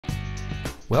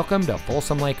Welcome to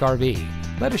Folsom Lake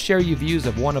RV. Let us share you views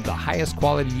of one of the highest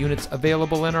quality units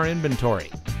available in our inventory.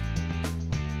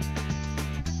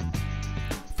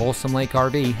 Folsom Lake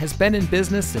RV has been in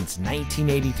business since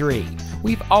 1983.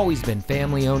 We've always been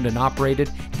family owned and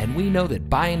operated, and we know that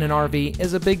buying an RV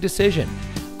is a big decision.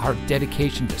 Our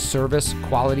dedication to service,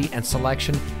 quality, and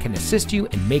selection can assist you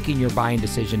in making your buying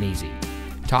decision easy.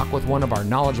 Talk with one of our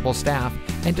knowledgeable staff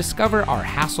and discover our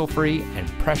hassle-free and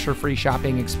pressure-free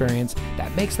shopping experience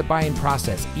that makes the buying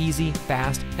process easy,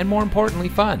 fast, and more importantly,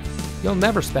 fun. You'll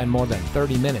never spend more than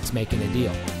 30 minutes making a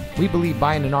deal. We believe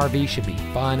buying an RV should be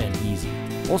fun and easy.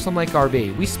 Folsom Lake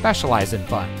RV, we specialize in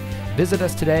fun. Visit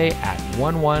us today at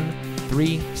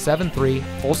 11373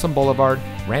 Folsom Boulevard,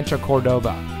 Rancho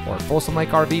Cordova, or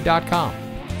folsomlakerv.com.